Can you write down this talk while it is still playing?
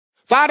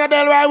Father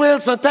Delroy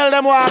Wilson, tell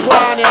them what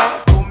gwane,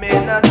 yeah. You may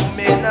not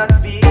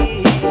be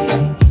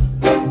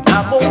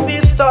a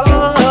movie star.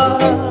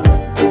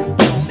 You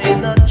may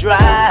not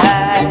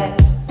drive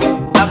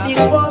a big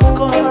boss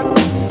car,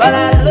 but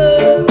I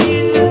love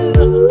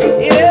you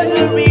in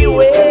every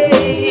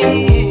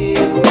way.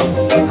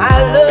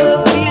 I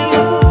love you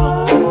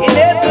in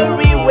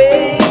every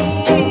way.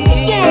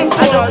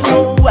 I don't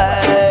know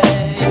why.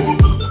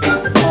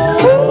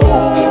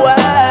 Oh, why?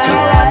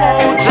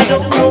 I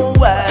don't know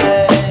why.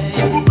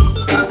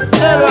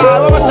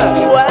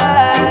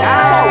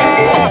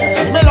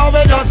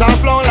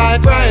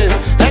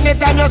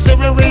 Anytime you see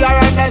me, we are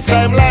on the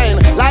same lane.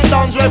 Like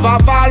Dunn's river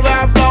fall,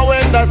 we're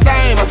flowing the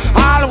same.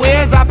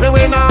 Always happy,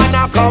 we no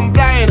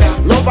complain.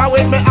 Love her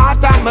with me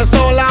heart and my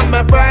soul and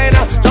my brain.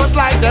 Just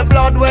like the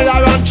blood will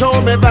run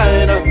through me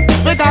vein.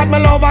 Because me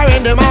love her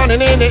in the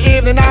morning, in the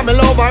evening, and me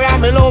love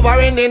her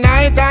in the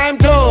night time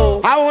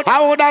too. I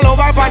would love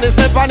her on the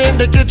step and in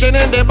the kitchen,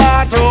 in the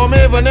bathroom,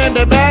 even in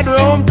the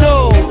bedroom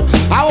too.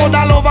 I would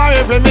love her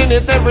every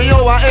minute, every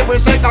hour, every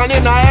second,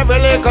 in every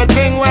little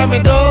thing when we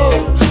do.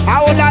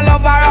 I would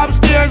love her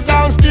upstairs,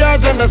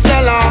 downstairs, in the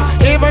cellar,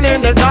 even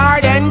in the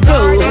garden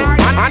too.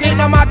 And it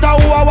no matter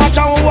who I watch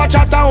and who watch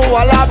out and who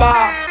I love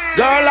her,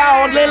 girl,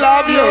 I only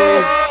love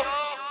you.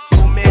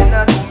 You may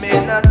not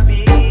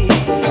be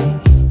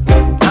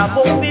a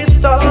movie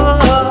star.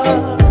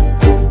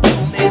 You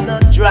may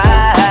not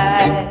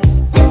drive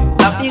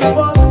a big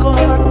boss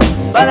car,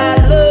 but I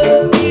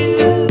love you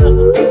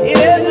in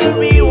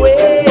every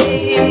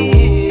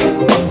way.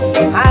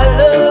 I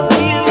love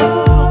you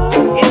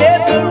in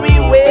every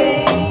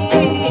way.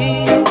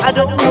 I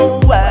don't know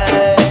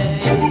why.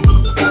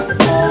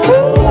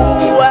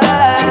 Oh,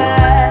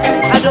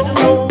 why? I don't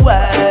know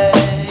why.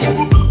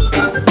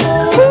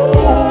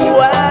 Oh,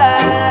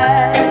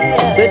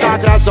 why?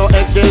 Because you're so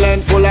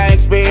excellent, full of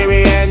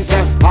experience.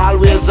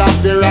 Always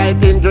have the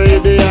right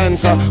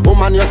ingredients.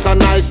 Woman, you're so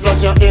nice,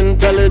 plus you're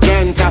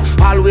intelligent.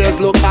 Always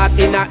look hot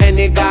in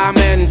any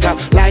garment.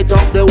 Light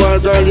up the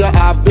world, girl, you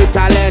have the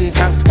talent.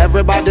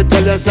 Everybody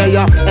tell you, say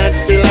you're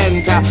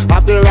excellent.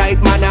 Have the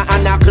right manner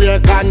and a clear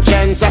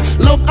conscience.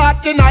 Look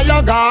hot in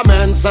your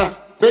garments.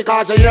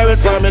 Because you hear it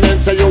permanent,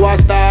 say you a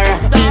star.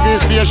 TV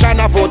station,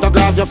 a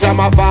photograph you from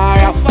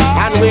afar.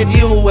 And with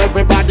you,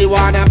 everybody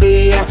wanna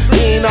be.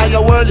 In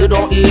your world, you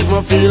don't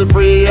even feel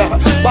free.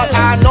 But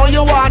I know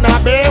you wanna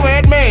be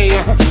with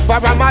me.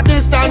 From a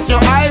distance,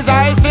 your eyes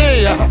I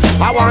see.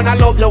 I wanna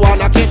love you,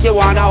 wanna kiss you,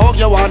 wanna hug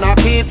you, wanna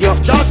keep you.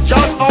 Just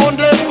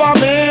only for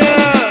me.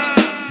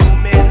 You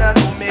may not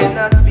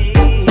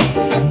be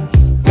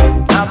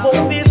a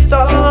movie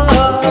star.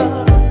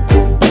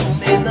 You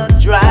may not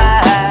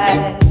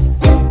drive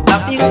a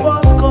big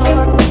boss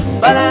car,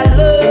 but I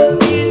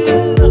love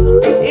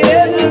you in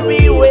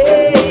every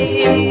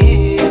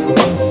way.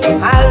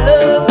 I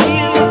love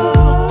you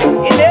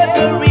in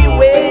every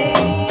way.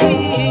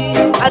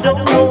 I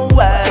don't know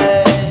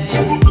why.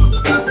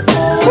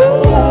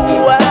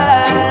 Oh, why?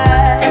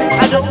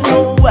 I don't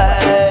know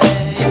why.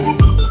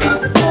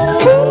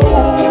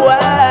 Oh, why?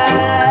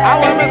 I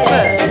want me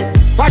say,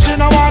 but she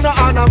no want no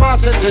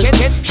animosity.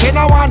 She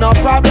no want no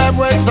problem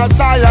with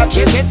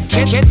society.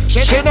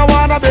 She no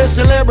wanna be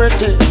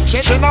celebrity.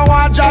 She no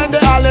want join the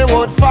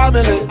Hollywood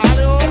family.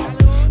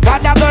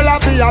 But the girl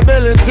have the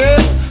ability,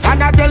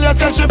 and I tell you,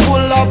 say she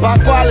full up her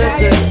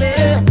quality.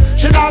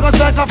 She not gonna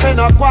take off in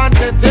a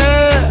quantity.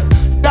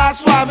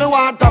 That's why me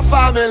want a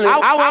family.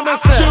 I want me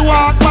say, she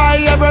walk by,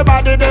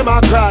 everybody them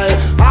a cry.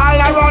 All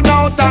I run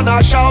out and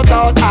I shout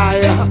out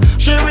high.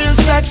 She real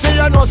sexy,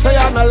 you know, say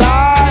I'm a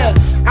lie.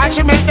 And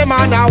she make the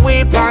man a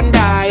weep and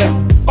die.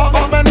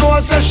 But me know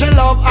say she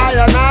love I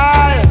and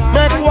I.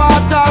 Make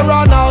water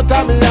run out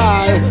of me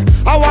eye.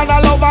 I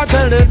wanna love her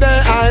till the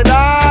day I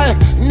die.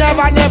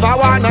 Never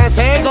wanna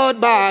say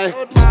goodbye.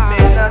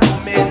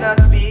 May not